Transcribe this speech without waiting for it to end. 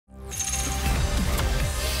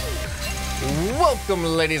Welcome,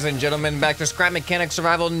 ladies and gentlemen, back to Scrap Mechanic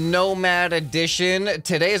Survival Nomad Edition.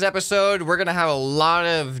 Today's episode, we're gonna have a lot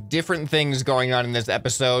of different things going on in this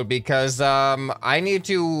episode because I need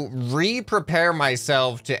to re-prepare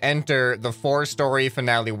myself to enter the 4-story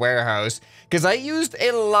finale warehouse because I used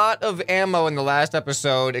a lot of ammo in the last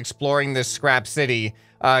episode exploring this scrap city,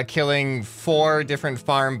 killing 4 different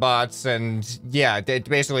farm bots, and yeah,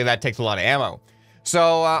 basically that takes a lot of ammo.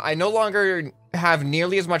 So I no longer have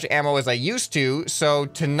nearly as much ammo as I used to, so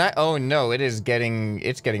tonight— oh no, it's getting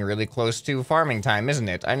really close to farming time, isn't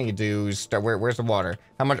it? I need to start— where's the water?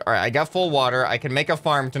 How much— all right, I got full water. I can make a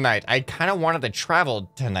farm tonight. I kind of wanted to travel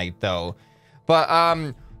tonight though.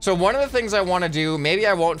 But so one of the things I want to do, maybe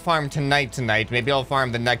I won't farm tonight, maybe I'll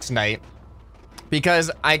farm the next night,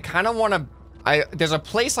 because I kind of want to— there's a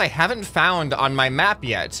place I haven't found on my map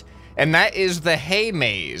yet, and that is the hay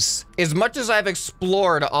maze. As much as I've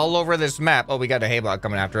explored all over this map— oh, we got a hay block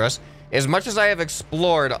coming after us. As much as I have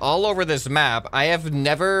explored all over this map, I have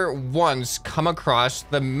never once come across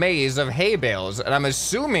the maze of hay bales, and I'm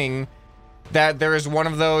assuming that there is one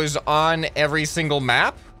of those on every single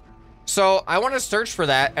map. So I want to search for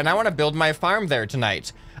that, and I want to build my farm there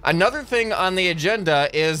tonight. Another thing on the agenda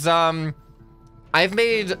is I've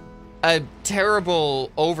made a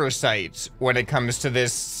terrible oversight when it comes to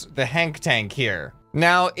the Hank tank here.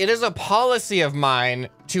 Now, it is a policy of mine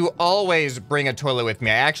to always bring a toilet with me.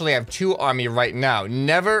 I actually have 2 on me right now.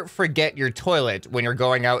 Never forget your toilet when you're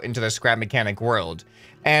going out into the scrap mechanic world.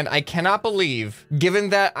 And I cannot believe, given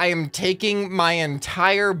that I am taking my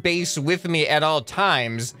entire base with me at all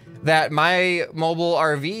times, that my mobile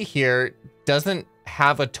RV here doesn't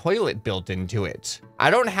have a toilet built into it. I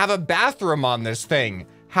don't have a bathroom on this thing.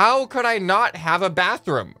 How could I not have a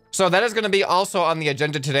bathroom? So that is going to be also on the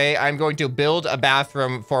agenda today. I'm going to build a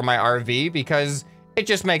bathroom for my RV because it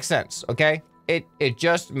just makes sense, okay? It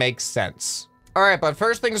just makes sense. All right, but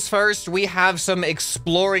first things first, we have some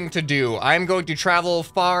exploring to do. I'm going to travel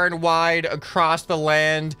far and wide across the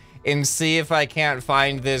land and see if I can't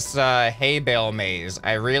find this hay bale maze.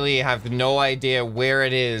 I really have no idea where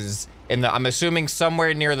it is. I'm assuming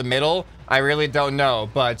somewhere near the middle. I really don't know,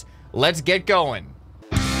 but let's get going.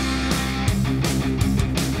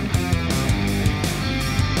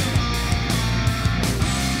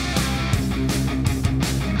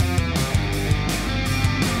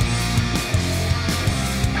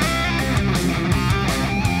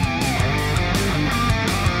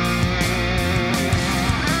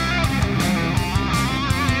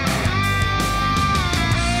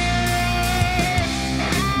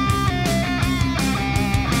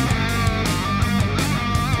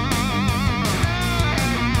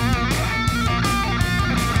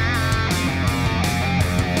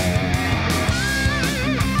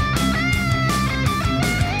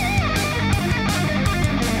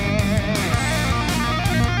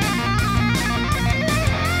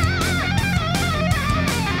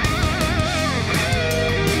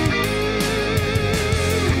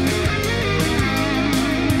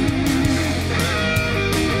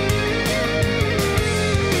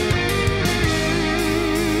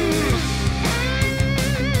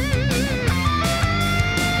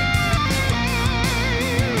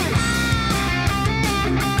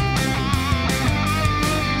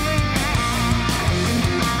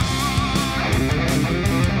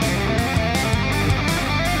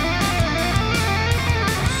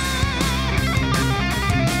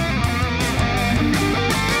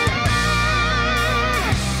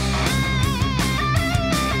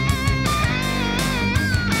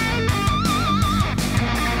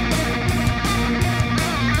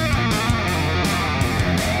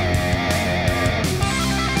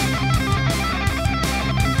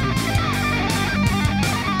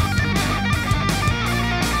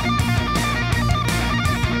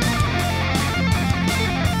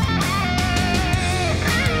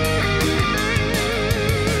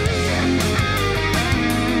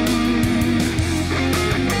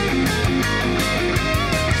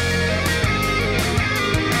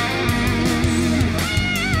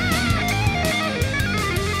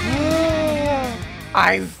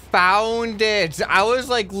 I found it. I was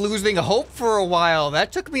like losing hope for a while.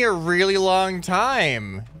 That took me a really long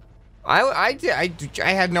time. I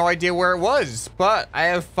had no idea where it was, but I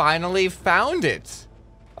have finally found it.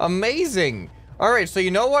 Amazing. All right, so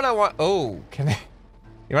you know what I want? Oh, can I?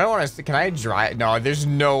 You might want to. Can I drive? No, there's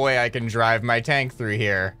no way I can drive my tank through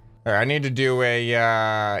here. All right, I need to do a.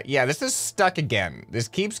 Yeah, this is stuck again. This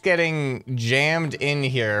keeps getting jammed in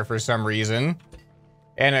here for some reason.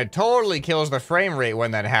 And it totally kills the frame rate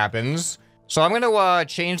when that happens. So I'm gonna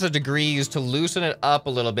change the degrees to loosen it up a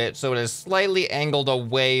little bit so it is slightly angled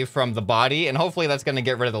away from the body, and hopefully that's gonna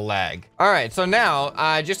get rid of the lag. All right, so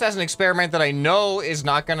now, just as an experiment that I know is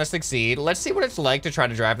not gonna succeed, let's see what it's like to try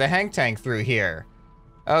to drive the Hank Tank through here.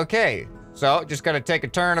 Okay, so just gotta take a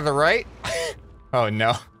turn to the right. Oh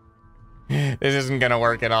no, this isn't gonna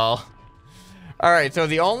work at all. All right, so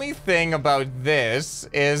the only thing about this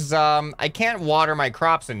is I can't water my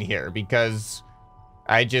crops in here because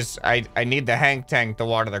I need the Hank Tank to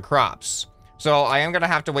water the crops. So I am gonna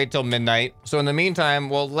have to wait till midnight. So in the meantime,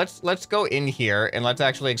 well, let's go in here and let's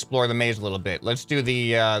actually explore the maze a little bit. Let's do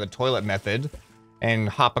the toilet method and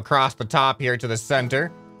hop across the top here to the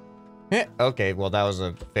center. Okay, well, that was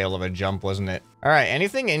a fail of a jump, wasn't it? All right,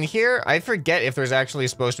 anything in here? I forget if there's actually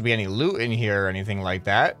supposed to be any loot in here or anything like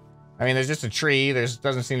that. I mean, there's just a tree. There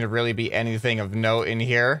doesn't seem to really be anything of note in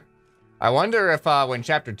here. I wonder if when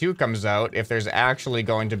Chapter 2 comes out, if there's actually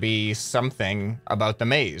going to be something about the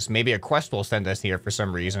maze. Maybe a quest will send us here for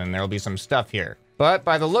some reason, and there'll be some stuff here. But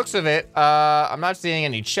by the looks of it, I'm not seeing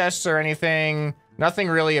any chests or anything. Nothing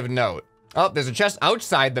really of note. Oh, there's a chest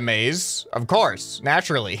outside the maze. Of course,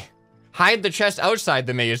 naturally. Hide the chest outside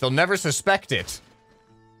the maze. They'll never suspect it.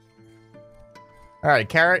 All right,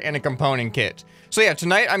 carrot and a component kit. So yeah,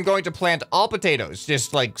 tonight I'm going to plant all potatoes.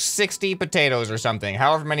 Just like 60 potatoes or something.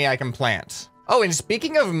 However many I can plant. Oh, and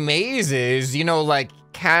speaking of mazes, you know, like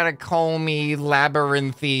catacomby,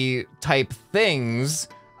 labyrinthy type things,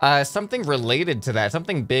 something related to that,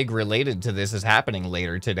 something big related to this is happening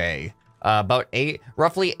later today. About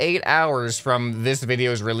roughly 8 hours from this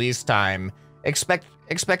video's release time. Expect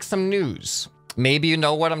some news. Maybe you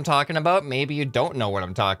know what I'm talking about, maybe you don't know what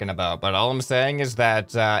I'm talking about, but all I'm saying is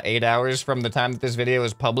that 8 hours from the time that this video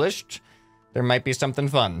is published, there might be something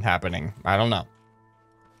fun happening. I don't know.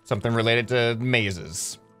 Something related to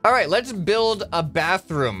mazes. All right, let's build a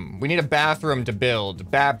bathroom. We need a bathroom to build.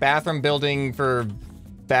 Bathroom building for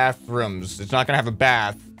bathrooms. It's not gonna have a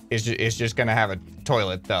bath. It's just gonna have a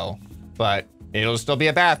toilet though, but it'll still be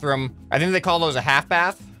a bathroom. I think they call those a half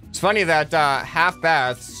bath. It's funny that half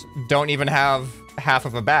baths don't even have half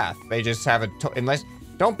of a bath. They just have unless,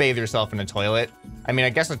 don't bathe yourself in a toilet. I mean, I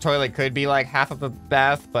guess a toilet could be like half of a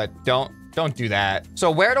bath, but don't do that.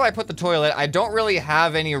 So where do I put the toilet? I don't really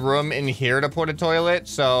have any room in here to put a toilet.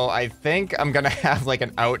 So I think I'm gonna have like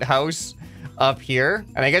an outhouse up here.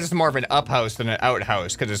 And I guess it's more of an up house than an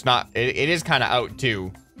outhouse because it's not, it is kind of out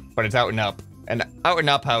too, but it's out and up. An out and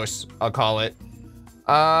up house, I'll call it.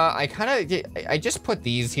 I just put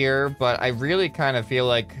these here, but I really kind of feel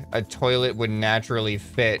like a toilet would naturally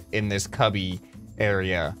fit in this cubby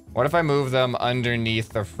area. What if I move them underneath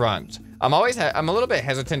the front? I'm a little bit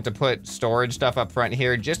hesitant to put storage stuff up front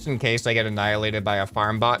here, just in case I get annihilated by a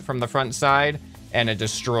farm bot from the front side and it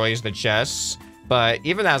destroys the chests. But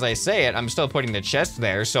even as I say it, I'm still putting the chest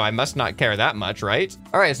there, so I must not care that much, right?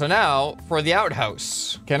 All right, so now for the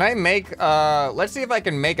outhouse. Can I make, let's see if I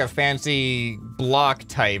can make a fancy block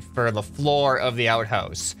type for the floor of the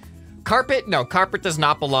outhouse. Carpet? No, carpet does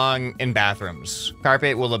not belong in bathrooms.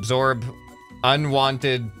 Carpet will absorb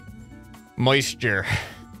unwanted moisture.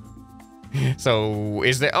 So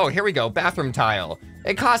is there, oh, here we go, bathroom tile.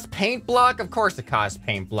 It costs paint block? Of course it costs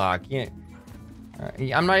paint block. Yeah.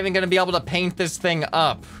 I'm not even gonna be able to paint this thing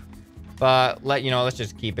up. But let's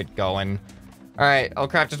just keep it going. All right, I'll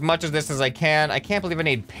craft as much of this as I can. I can't believe I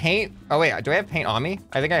need paint. Oh wait, do I have paint on me?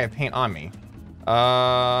 I think I have paint on me.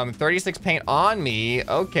 36 paint on me.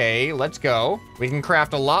 Okay, let's go. We can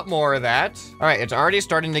craft a lot more of that. All right, it's already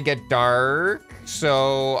starting to get dark.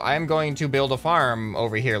 So I'm going to build a farm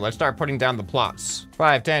over here. Let's start putting down the plots.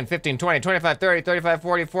 5, 10, 15, 20, 25, 30, 35,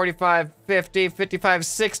 40, 45, 50, 55,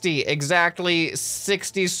 60. Exactly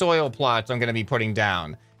 60 soil plots I'm going to be putting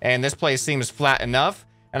down. And this place seems flat enough.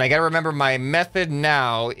 And I got to remember my method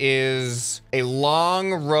now is a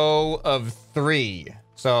long row of 3.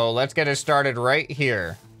 So let's get it started right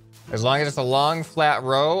here. As long as it's a long flat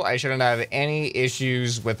row, I shouldn't have any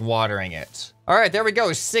issues with watering it. All right, there we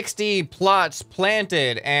go. 60 plots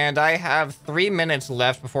planted, and I have 3 minutes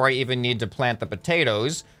left before I even need to plant the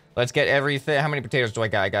potatoes. Let's get everything. How many potatoes do I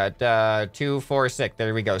got? I got 2, 4, 6.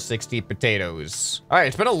 There we go, 60 potatoes. All right,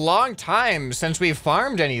 it's been a long time since we've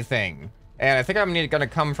farmed anything. And I think I'm gonna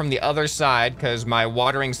come from the other side because my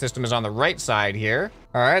watering system is on the right side here.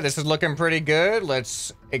 All right, this is looking pretty good.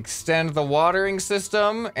 Let's extend the watering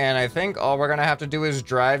system. And I think all we're gonna have to do is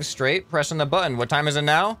drive straight, pressing the button. What time is it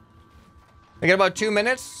now? I got about 2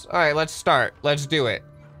 minutes. All right, let's start. Let's do it.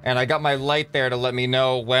 And I got my light there to let me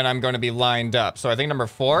know when I'm going to be lined up. So I think number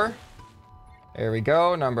 4. There we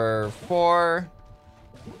go, number 4.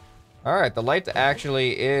 All right, the light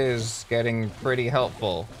actually is getting pretty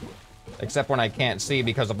helpful. Except when I can't see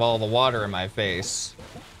because of all the water in my face.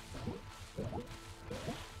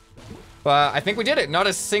 But I think we did it. Not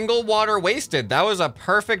a single water wasted. That was a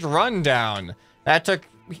perfect rundown. That took,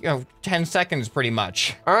 10 seconds pretty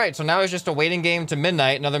much. All right, so now it's just a waiting game to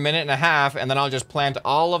midnight, another minute and a half, and then I'll just plant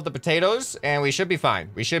all of the potatoes, and we should be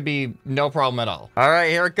fine. We should be no problem at all. All right,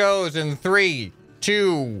 here it goes in 3,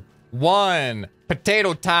 2, 1.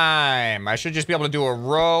 Potato time. I should just be able to do a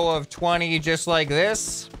row of 20 just like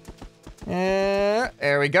this.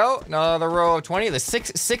 There we go. Another row of 20. The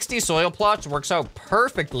 60 soil plots works out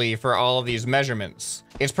perfectly for all of these measurements.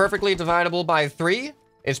 It's perfectly dividable by 3.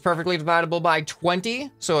 It's perfectly dividable by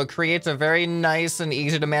 20. So it creates a very nice and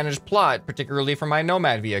easy to manage plot, particularly for my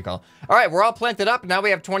Nomad vehicle. All right, we're all planted up. Now we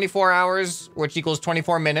have 24 hours, which equals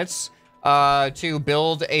 24 minutes, to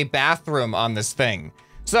build a bathroom on this thing.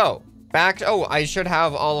 So oh, I should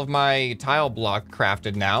have all of my tile block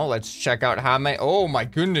crafted now. Let's check out how many. Oh my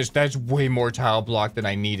goodness, that's way more tile block than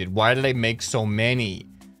I needed. Why did I make so many?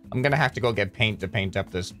 I'm gonna have to go get paint to paint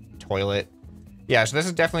up this toilet. Yeah, so this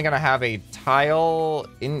is definitely gonna have a tile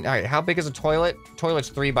in. All right, how big is a toilet? Toilet's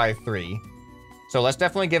 3 by 3. So let's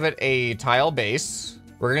definitely give it a tile base.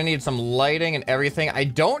 We're gonna need some lighting and everything. I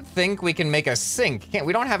don't think we can make a sink.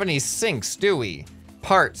 We don't have any sinks, do we?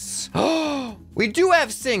 Parts. Oh, we do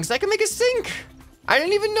have sinks. I can make a sink. I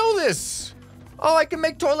didn't even know this. Oh, I can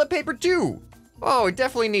make toilet paper too. Oh, we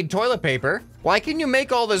definitely need toilet paper. Why can you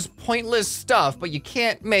make all this pointless stuff, but you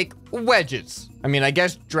can't make wedges? I mean, I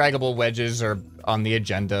guess draggable wedges are on the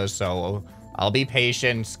agenda, so I'll be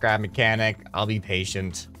patient, scrap mechanic. I'll be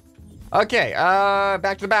patient. Okay,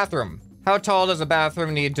 back to the bathroom. How tall does a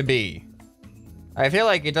bathroom need to be? I feel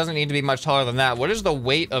like it doesn't need to be much taller than that. What is the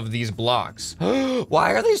weight of these blocks?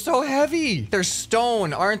 Why are they so heavy? They're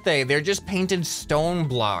stone, aren't they? They're just painted stone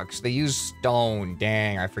blocks. They use stone.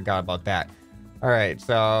 Dang, I forgot about that. All right,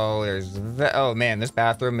 so there's that. Oh man, this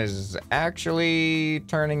bathroom is actually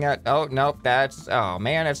turning out. Oh, nope, oh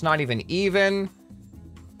man, it's not even even.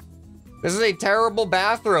 This is a terrible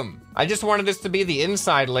bathroom. I just wanted this to be the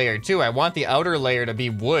inside layer too. I want the outer layer to be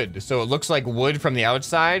wood. So it looks like wood from the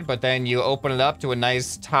outside, but then you open it up to a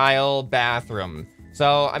nice tile bathroom.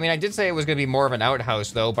 So, I mean, I did say it was gonna be more of an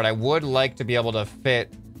outhouse though, but I would like to be able to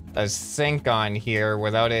fit a sink on here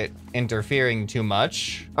without it interfering too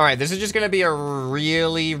much. All right, this is just gonna be a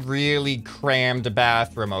really, really crammed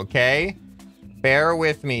bathroom, okay? Bear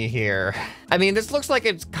with me here. I mean, this looks like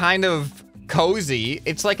it's kind of cozy.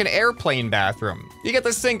 It's like an airplane bathroom. You get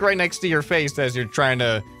the sink right next to your face as you're trying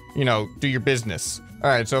to, do your business. All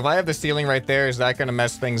right, so if I have the ceiling right there, is that gonna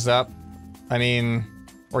mess things up? I mean,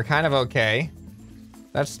 we're kind of okay.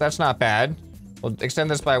 That's not bad. We'll extend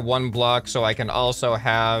this by 1 block so I can also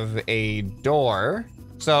have a door.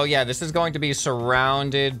 So yeah, this is going to be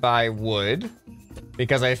surrounded by wood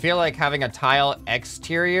because I feel like having a tile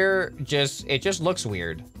exterior it just looks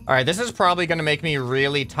weird. All right, this is probably gonna make me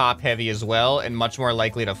really top heavy as well and much more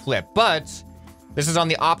likely to flip, but this is on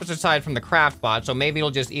the opposite side from the craft bot, so maybe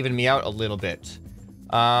it'll just even me out a little bit.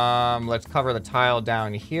 Let's cover the tile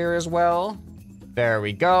down here as well. There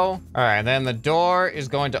we go. All right, then the door is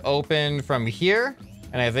going to open from here,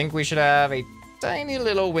 and I think we should have a tiny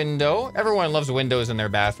little window. Everyone loves windows in their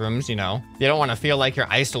bathrooms, You don't want to feel like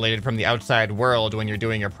you're isolated from the outside world when you're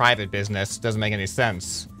doing your private business. Doesn't make any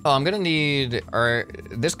sense. Oh, I'm gonna need,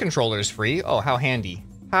 this controller is free. Oh, how handy.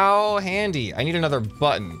 How handy. I need another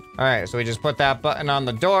button. All right, so we just put that button on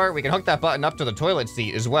the door. We can hook that button up to the toilet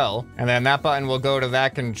seat as well. And then that button will go to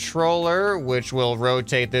that controller, which will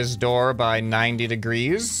rotate this door by 90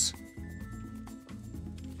 degrees.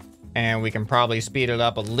 And we can probably speed it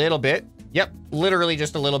up a little bit. Yep, literally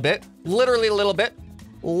just a little bit. Literally a little bit.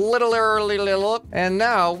 Literally little. And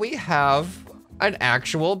now we have an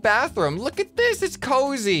actual bathroom. Look at this, it's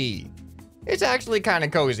cozy. It's actually kind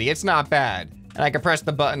of cozy. It's not bad. And I can press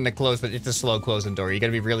the button to close it. It's a slow closing door. You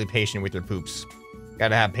gotta be really patient with your poops.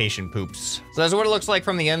 Gotta have patient poops. So that's what it looks like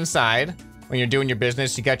from the inside. When you're doing your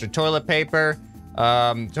business, you got your toilet paper.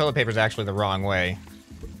 Toilet paper's actually the wrong way.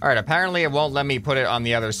 All right, apparently it won't let me put it on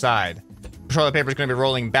the other side. Toilet paper's gonna be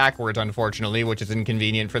rolling backwards, unfortunately, which is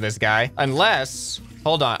inconvenient for this guy. Unless,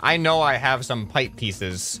 hold on, I know I have some pipe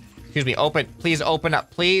pieces. Excuse me, please open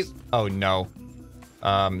up, please. Oh no.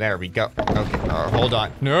 There we go. Okay, hold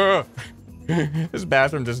on. No. This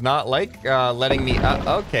bathroom does not like letting me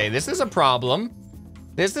okay, this is a problem.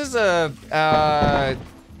 This is a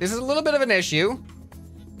little bit of an issue.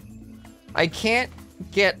 I can't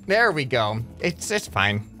get, there we go. It's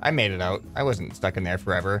fine. I made it out. I wasn't stuck in there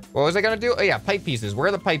forever. What was I gonna do? Oh yeah, pipe pieces. Where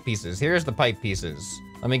are the pipe pieces? Here's the pipe pieces.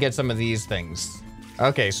 Let me get some of these things.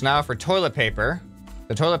 Okay, so now for toilet paper.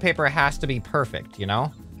 The toilet paper has to be perfect,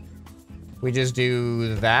 We just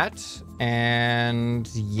do that. And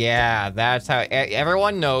yeah, that's how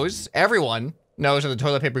everyone knows that the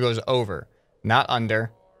toilet paper goes over, not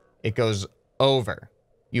under. It goes over.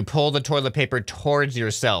 You pull the toilet paper towards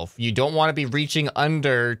yourself. You don't want to be reaching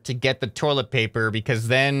under to get the toilet paper, because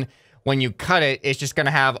then when you cut it, it's just going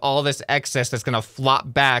to have all this excess that's going to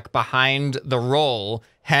flop back behind the roll,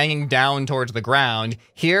 hanging down towards the ground.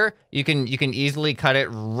 Here, you can easily cut it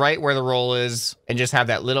right where the roll is and just have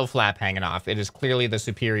that little flap hanging off. It is clearly the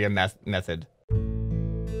superior method.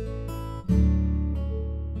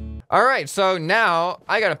 All right, so now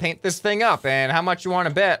I gotta paint this thing up, and how much you want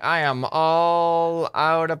to bet I am all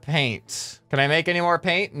out of paint? Can I make any more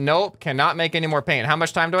paint? Nope, cannot make any more paint. How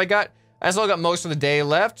much time do I got? I still got most of the day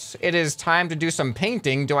left. It is time to do some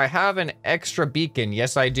painting. Do I have an extra beacon?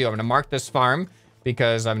 Yes, I do. I'm gonna mark this farm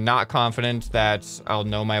because I'm not confident that I'll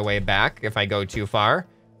know my way back if I go too far.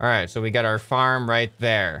 All right, so we got our farm right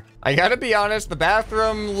there. I gotta be honest, the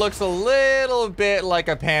bathroom looks a little bit like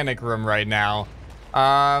a panic room right now.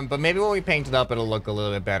 But maybe when we paint it up, it'll look a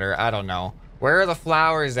little bit better. I don't know. Where are the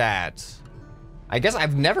flowers at? I guess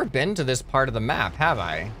I've never been to this part of the map, have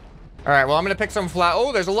I? All right, well, I'm gonna pick some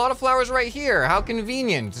Oh, there's a lot of flowers right here. How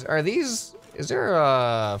convenient. Are these, is there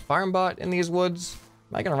a farm bot in these woods?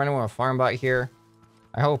 Am I gonna run into a farm bot here?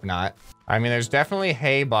 I hope not. I mean, there's definitely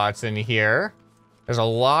hay bots in here. There's a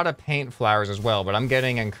lot of paint flowers as well, but I'm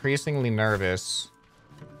getting increasingly nervous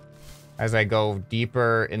as I go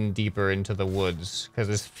deeper and deeper into the woods, because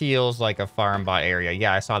this feels like a farm bot area.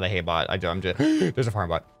 Yeah, I saw the hay bot. I'm just there's a farm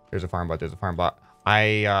bot. There's a farm bot. There's a farm bot.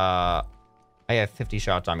 I have 50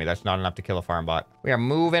 shots on me. That's not enough to kill a farm bot. We are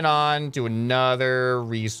moving on to another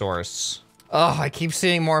resource. Oh, I keep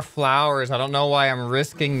seeing more flowers. I don't know why I'm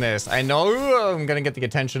risking this. I know I'm gonna get the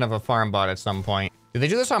attention of a farm bot at some point. Did they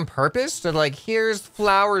do this on purpose? They're like, here's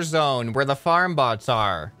flower zone where the farm bots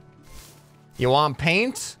are. You want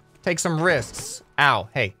paint? Take some risks. Ow,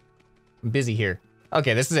 hey, I'm busy here.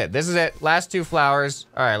 Okay, this is it. This is it. Last 2 flowers.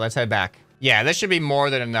 All right, let's head back. Yeah, this should be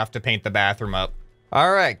more than enough to paint the bathroom up.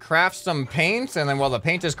 All right, craft some paint, and then while the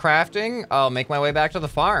paint is crafting, I'll make my way back to the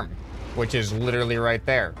farm, which is literally right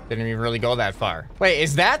there. Didn't even really go that far. Wait,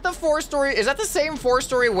 is that the 4-story? Is that the same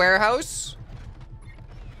 4-story warehouse?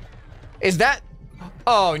 Is that?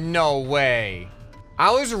 Oh, no way.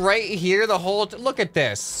 I was right here the whole look at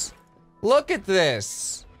this. Look at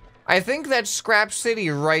this. I think that's Scrap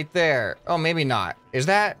City right there. Oh, maybe not. Is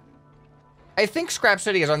that? I think Scrap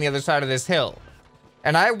City is on the other side of this hill.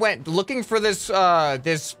 And I went looking for this,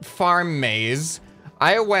 this farm maze.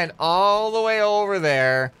 I went all the way over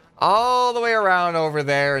there, all the way around over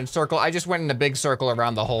there and circle. I just went in a big circle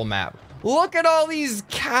around the whole map. Look at all these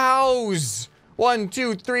cows. 1,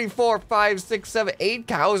 2, 3, 4, 5, 6, 7, 8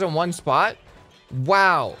 cows in one spot.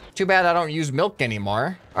 Wow. Too bad I don't use milk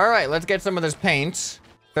anymore. All right, let's get some of this paint.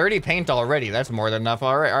 30 paint already. That's more than enough.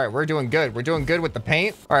 All right, we're doing good. We're doing good with the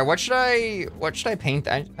paint. All right, what should I paint?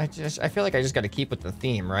 I feel like I just got to keep with the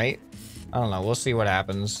theme, right? I don't know. We'll see what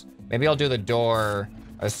happens. Maybe I'll do the door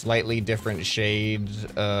a slightly different shade.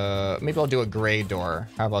 Maybe I'll do a gray door.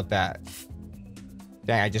 How about that?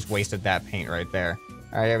 Dang, I just wasted that paint right there.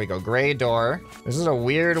 All right, there we go. Gray door. This is a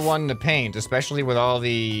weird one to paint, especially with all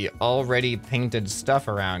the already painted stuff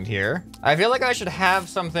around here. I feel like I should have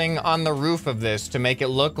something on the roof of this to make it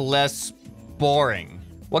look less boring.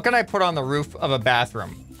 What can I put on the roof of a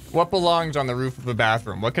bathroom? What belongs on the roof of a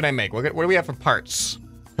bathroom? What can I make? What do we have for parts?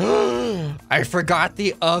 I forgot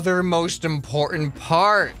the other most important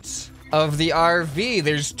part of the RV.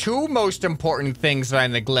 There's 2 most important things that I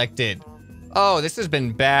neglected. Oh, this has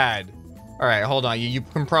been bad. All right, hold on. You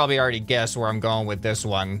can probably already guess where I'm going with this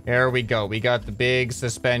one. There we go. We got the big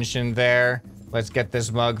suspension there. Let's get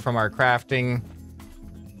this mug from our crafting.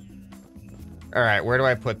 All right, where do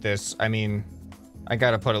I put this? I mean, I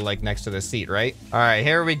gotta put it like next to the seat, right? All right,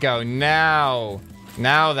 here we go. Now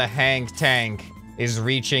the Hank tank is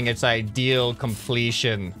reaching its ideal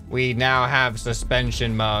completion. We now have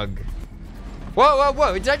suspension mug. Whoa, whoa,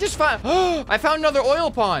 whoa. Did I just find? I found another oil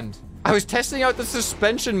pond. I was testing out the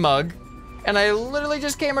suspension mug, and I literally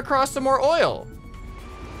just came across some more oil.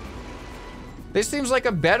 This seems like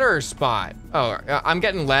a better spot. Oh, I'm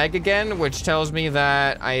getting lag again, which tells me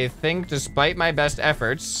that I think despite my best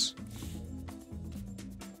efforts...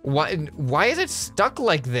 Why is it stuck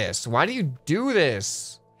like this? Why do you do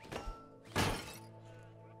this?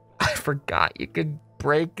 I forgot you could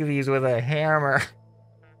break these with a hammer.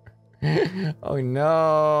 Oh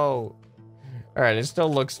no. All right, it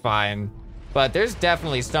still looks fine. But there's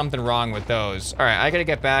definitely something wrong with those. All right, I gotta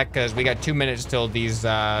get back because we got 2 minutes till these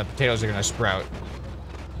potatoes are gonna sprout.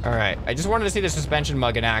 All right, I just wanted to see the suspension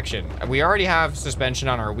mug in action. We already have suspension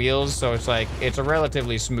on our wheels, so it's like, it's a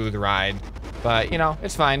relatively smooth ride, but you know,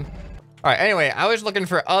 it's fine. All right, anyway, I was looking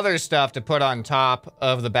for other stuff to put on top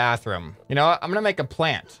of the bathroom. You know what? I'm gonna make a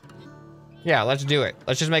plant. Yeah, let's do it.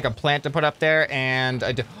 Let's just make a plant to put up there and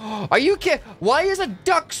are you kidding? Why is a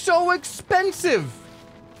duck so expensive?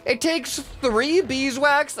 It takes 3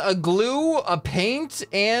 beeswax, a glue, a paint,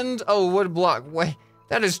 and a wood block. Wait,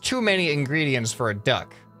 that is too many ingredients for a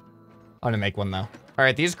duck. I'm gonna make one though. All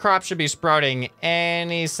right, these crops should be sprouting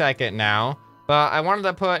any second now, but I wanted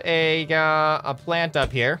to put a plant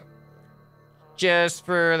up here just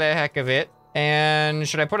for the heck of it. And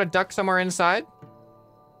should I put a duck somewhere inside?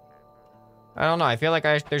 I don't know. I feel like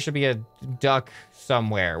there should be a duck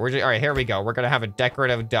somewhere. All right, here we go. We're gonna have a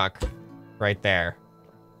decorative duck right there.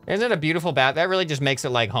 Isn't it a beautiful bath? That really just makes it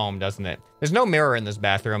like home, doesn't it? There's no mirror in this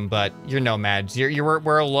bathroom, but you're nomads.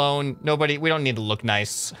 We're alone. We don't need to look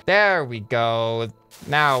nice. There we go.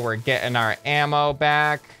 Now we're getting our ammo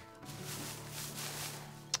back.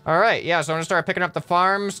 All right, yeah, so I'm gonna start picking up the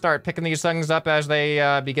farm, start picking these things up as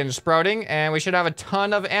they begin sprouting, and we should have a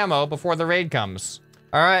ton of ammo before the raid comes.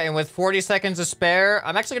 All right, and with 40 seconds to spare,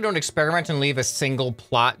 I'm actually gonna do an experiment and leave a single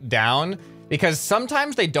plot down, because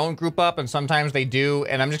sometimes they don't group up and sometimes they do,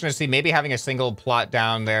 and I'm just gonna see maybe having a single plot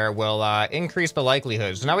down there will increase the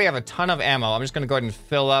likelihood. So now we have a ton of ammo. I'm just gonna go ahead and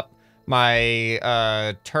fill up my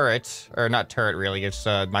turret, or not turret really, it's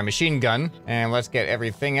my machine gun. And let's get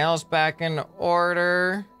everything else back in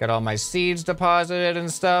order. Got all my seeds deposited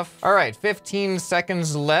and stuff. All right, 15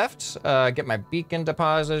 seconds left. Get my beacon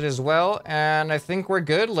deposited as well. And I think we're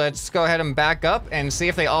good. Let's go ahead and back up and see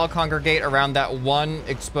if they all congregate around that one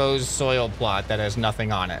exposed soil plot that has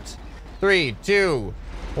nothing on it. 3, 2,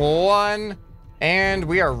 1, and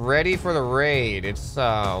we are ready for the raid. It's,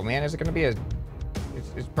 oh man, is it gonna be a...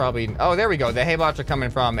 It's probably, oh, there we go. The hay bots are coming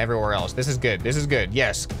from everywhere else. This is good. This is good.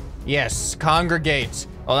 Yes. Yes. Congregate.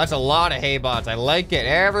 Oh, that's a lot of hay bots. I like it.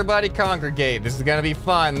 Everybody congregate. This is going to be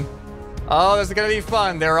fun. Oh, this is going to be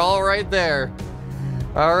fun. They're all right there.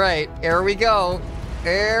 All right. Here we go.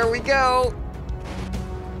 Here we go.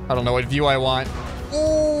 I don't know what view I want.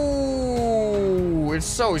 Ooh, it's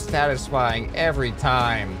so satisfying every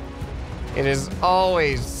time. It is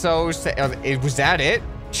always so, was that it?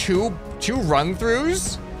 Two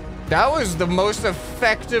run-throughs? That was the most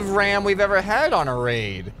effective ram we've ever had on a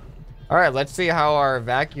raid. All right, let's see how our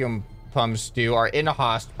vacuum pumps do, our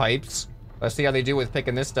in-host pipes. Let's see how they do with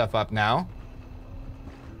picking this stuff up now.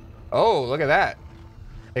 Oh, look at that.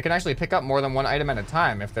 They can actually pick up more than one item at a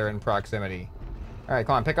time if they're in proximity. All right,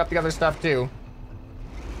 come on, pick up the other stuff too.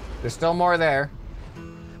 There's still more there.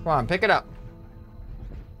 Come on, pick it up.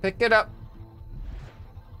 Pick it up.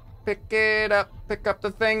 Pick it up. Pick up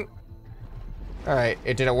the thing. All right,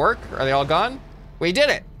 did it work? Are they all gone? We did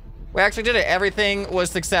it. We actually did it. Everything was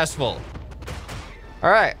successful. All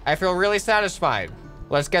right, I feel really satisfied.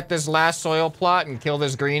 Let's get this last soil plot and kill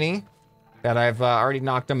this greenie that I've already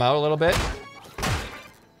knocked him out a little bit.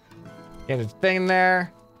 Get his thing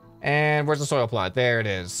there. And where's the soil plot? There it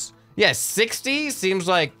is. Yes, 60 seems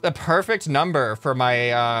like the perfect number for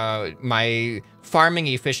my my farming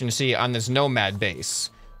efficiency on this Nomad base.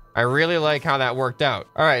 I really like how that worked out.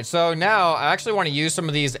 All right, so now I actually want to use some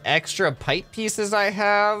of these extra pipe pieces I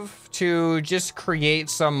have to just create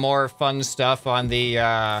some more fun stuff on the,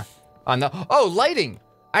 oh, lighting.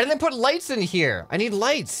 I didn't put lights in here. I need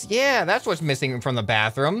lights. Yeah, that's what's missing from the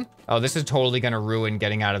bathroom. Oh, this is totally gonna ruin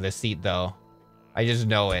getting out of the seat though. I just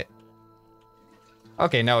know it.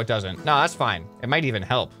 Okay, no, it doesn't. No, that's fine. It might even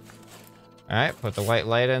help. All right, put the white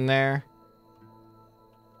light in there.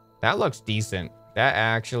 That looks decent. That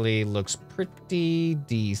actually looks pretty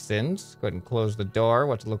decent. Go ahead and close the door.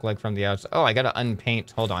 What's it look like from the outside? Oh, I gotta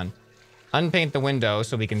unpaint. Hold on. Unpaint the window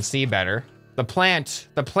so we can see better. The plant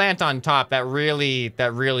on top, that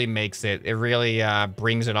really makes it. It really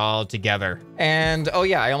brings it all together. And oh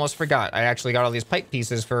yeah, I almost forgot. I actually got all these pipe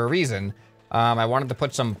pieces for a reason. I wanted to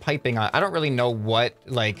put some piping on. I don't really know what,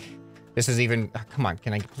 like, this is even, oh, come on,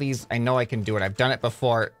 can I please? I know I can do it. I've done it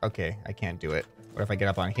before. Okay, I can't do it. What if I get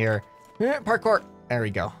up on here? Parkour. There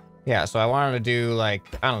we go. Yeah, so I wanted to do like,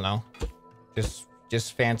 I don't know,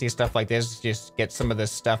 just fancy stuff like this. Just get some of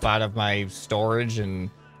this stuff out of my storage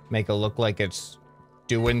and make it look like it's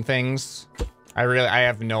doing things. I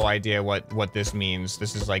have no idea what this means.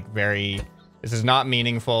 This is like this is not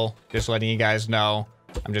meaningful. Just letting you guys know.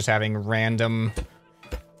 I'm just having random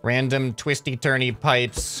twisty-turny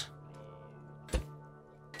pipes.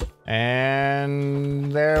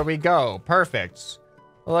 And there we go. Perfect.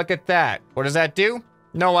 Look at that. What does that do?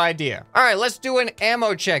 No idea. All right, let's do an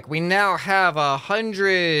ammo check. We now have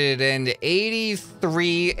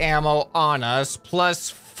 183 ammo on us, plus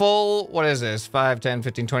full, what is this? 5, 10,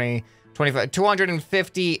 15, 20, 25,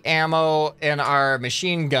 250 ammo in our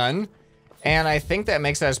machine gun. And I think that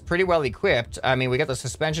makes us pretty well equipped. I mean, we got the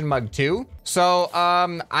suspension mug too. So,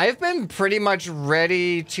 I've been pretty much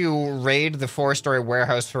ready to raid the 4-story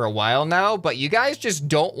warehouse for a while now, but you guys just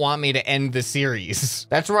don't want me to end the series.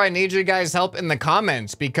 That's where I need you guys' help in the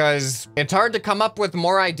comments, because it's hard to come up with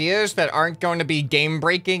more ideas that aren't going to be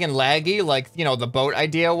game-breaking and laggy like, you know, the boat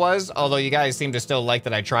idea was, although you guys seem to still like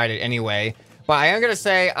that I tried it anyway. But I am gonna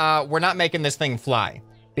say, we're not making this thing fly,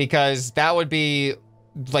 because that would be,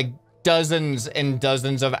 like, dozens and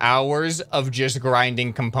dozens of hours of just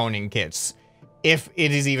grinding component kits, if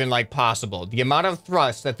it is even like possible. The amount of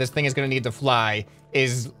thrust that this thing is going to need to fly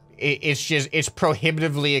is, it's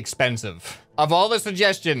prohibitively expensive. Of all the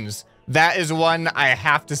suggestions, that is one I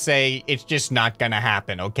have to say it's just not going to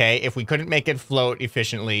happen, okay? If we couldn't make it float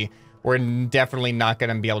efficiently, we're definitely not going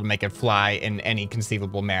to be able to make it fly in any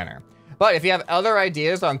conceivable manner. But if you have other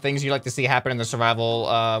ideas on things you'd like to see happen in the survival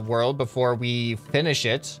world before we finish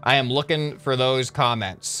it, I am looking for those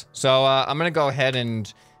comments. So I'm gonna go ahead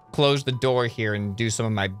and close the door here and do some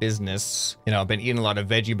of my business. You know, I've been eating a lot of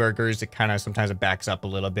veggie burgers. It kind of sometimes it backs up a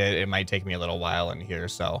little bit. It might take me a little while in here,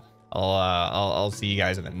 so I'll see you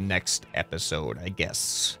guys in the next episode, I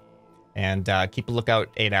guess. And keep a lookout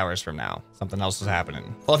 8 hours from now. Something else is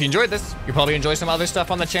happening. Well, if you enjoyed this, you'll probably enjoy some other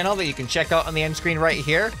stuff on the channel that you can check out on the end screen right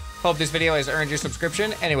here. Hope this video has earned your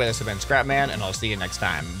subscription. Anyway, this has been ScrapMan, and I'll see you next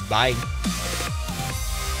time. Bye.